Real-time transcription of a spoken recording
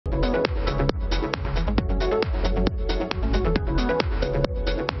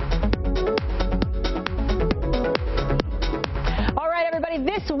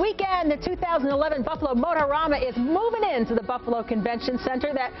the 2011 Buffalo Motorama is moving into the Buffalo Convention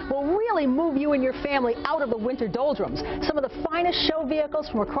Center that will really move you and your family out of the winter doldrums. Some of the finest show vehicles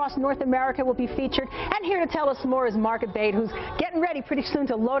from across North America will be featured. And here to tell us more is Mark Abate, who's getting ready pretty soon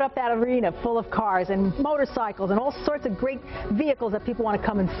to load up that arena full of cars and motorcycles and all sorts of great vehicles that people want to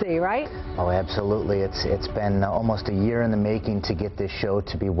come and see, right? Oh, absolutely. It's been almost a year in the making to get this show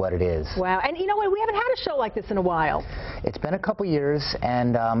to be what it is. Wow. And you know what? We haven't had a show like this in a while. It's been a couple years,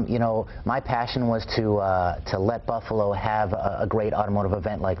 and you know, my passion was to let Buffalo have a great automotive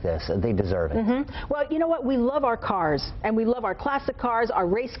event like this. They deserve it. Well, you know what? We love our cars, and we love our classic cars, our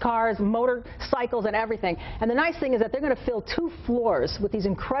race cars, motorcycles, and everything. And the nice thing is that they're going to fill 2 floors with these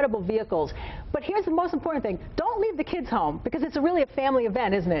incredible vehicles. But here's the most important thing. Don't leave the kids home, because it's really a family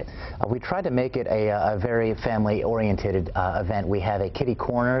event, isn't it? We tried to make it a very family-oriented event. We have a kiddie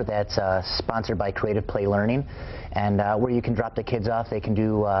corner that's sponsored by Creative Play Learning, and where you can drop the kids off. They can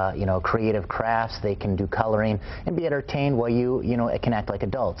do you know, creative crafts, they can do coloring, and be entertained while you know, can act like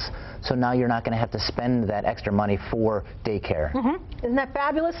adults. So now you're not going to have to spend that extra money for daycare. Isn't that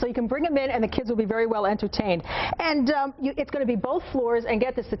fabulous? So you can bring them in, and the kids will be very well entertained. And it's going to be both floors, and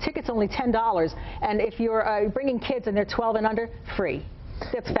get this, the ticket's only $10, and if you're bringing kids and they're 12 and under, free.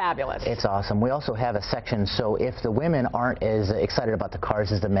 That's fabulous. It's awesome. We also have a section, so if the women aren't as excited about the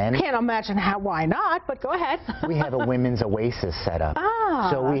cars as the men. Can't imagine why not, but go ahead. We have a women's oasis set up.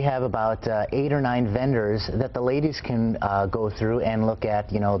 So we have about 8 or 9 vendors that the ladies can go through and look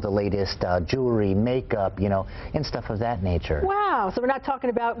at, you know, the latest jewelry, makeup, you know, and stuff of that nature. Wow. So we're not talking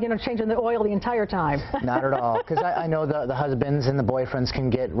about, you know, changing the oil the entire time. Not at all, because I know the husbands and the boyfriends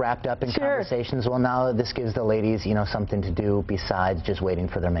can get wrapped up in conversations. Well, now this gives the ladies, you know, something to do besides just waiting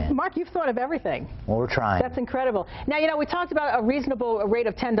for their man. Mark, you've thought of everything. Well, we're trying. That's incredible. Now, you know, we talked about a reasonable rate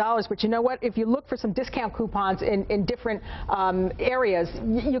of $10, but you know what? If you look for some discount coupons in different areas,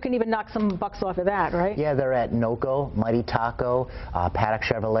 you can even knock some bucks off of that, right? Yeah, they're at NOCO, Mighty Taco, Paddock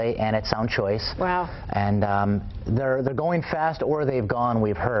Chevrolet, and at Sound Choice. Wow. And they're going fast, or they've gone,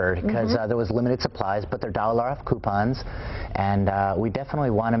 we've heard, because there was limited supplies, but they're $1 off coupons. And we definitely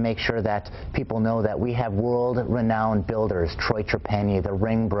want to make sure that people know that we have world-renowned builders, Troy Trepanier, the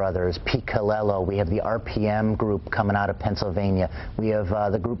Ring Brothers, Pete Colello. We have the RPM group coming out of Pennsylvania. We have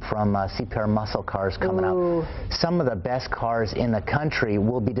the group from CPR Muscle Cars coming out. Some of the best cars in the country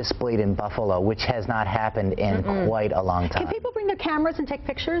will be displayed in Buffalo, which has not happened in quite a long time. Can people bring their cameras and take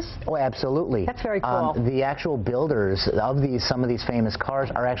pictures? Oh, absolutely. That's very cool. The actual builders of some of these famous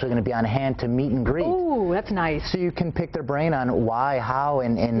cars are actually going to be on hand to meet and greet. Ooh, that's nice. So you can pick their brain on why, how,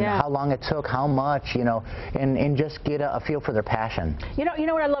 and how long it took, how much, you know, and just get a feel for their passion. You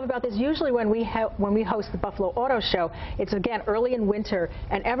know what I love about this? Usually when we host the Buffalo Auto Show, it's again early in winter,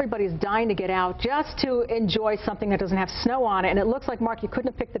 and everybody's dying to get out just to enjoy something that doesn't have snow on it. And it looks like, Mark, you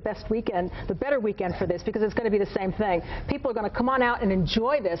couldn't have picked the best weekend, the better weekend for this, because it's going to be the same thing. People are going to come on out and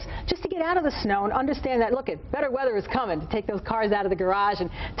enjoy this just to get out of the snow and understand that, look, better weather is coming, to take those cars out of the garage and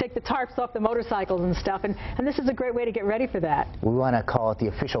take the tarps off the motorcycles and stuff. And this is a great way to get ready for that. We want to call it the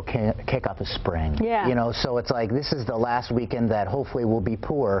official kickoff of spring. Yeah. You know, so it's like this is the last weekend that hopefully will be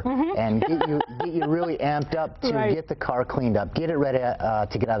poor, and get you really amped up to get the car cleaned up, get it ready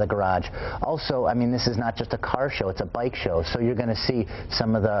to get out of the garage. Also, I mean, this is not just a car show, it's a bike show, so you're going to see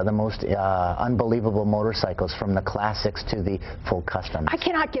some of the most unbelievable motorcycles, from the classics to the full customs. I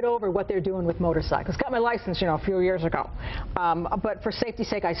cannot get over what they're doing with motorcycles. Got my license, you know, a few years ago, but for safety's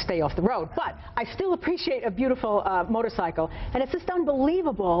sake, I stay off the road. But I still appreciate a beautiful motorcycle, and it's just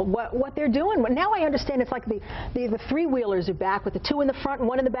unbelievable what they're doing. Now I understand it's like the 3-wheelers are back with the 2 in the front and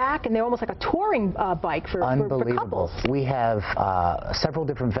 1 in the back, and they're almost like a touring bike for couples. We have several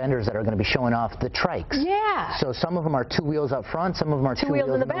different vendors that are going to be showing off the trikes. Yeah. So some of them are 2 wheels up front, some of them are 2 wheels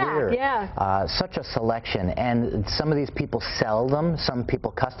in the back. Rear. Yeah. Such a selection, and some of these people sell them, some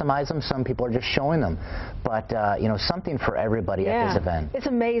people customize them, some people are just showing them. But you know, something for everybody at this event. It's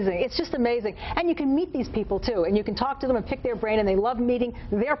amazing. It's just amazing. And you can meet these people too, and you can talk to them and pick their brain, and they love meeting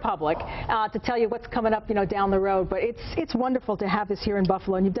their public to tell you what's coming up, you know, down the road. But it's wonderful to have this here in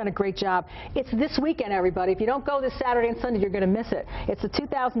Buffalo, and you've done a great job. It's this weekend, everybody. If you don't go this Saturday and Sunday, you're going to miss it. It's the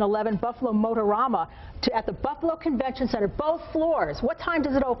 2011 Buffalo Motorama at the Buffalo Convention Center, both floors. What time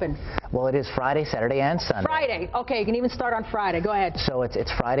does it open? Well, it is Friday, Saturday, and Sunday. Friday. Okay, you can even start on Friday. Go ahead. So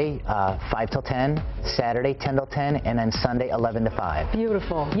it's Friday 5 till 10, Saturday 10 till 10, and then Sunday 11 to 5.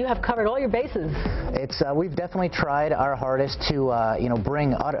 Beautiful. You have covered all your bases. We've definitely tried. our hardest to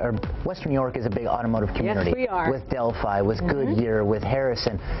bring Western New York is a big automotive community. Yes, we are. With Delphi, with Goodyear, with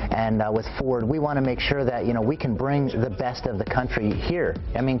Harrison, and with Ford. We want to make sure that we can bring the best of the country here.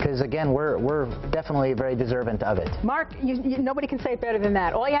 I mean, because again, we're definitely very deserving of it. Mark, nobody can say it better than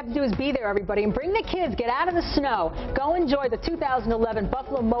that. All you have to do is be there, everybody, and bring the kids. Get out of the snow. Go enjoy the 2011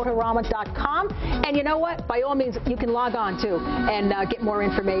 BuffaloMotorama.com. And you know what? By all means, you can log on too and get more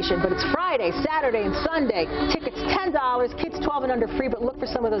information. But it's Friday, Saturday, and Sunday. Tickets $10, kids 12 and under free. But look for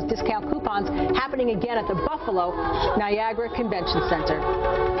some of those discount coupons happening again at the Buffalo Niagara Convention Center.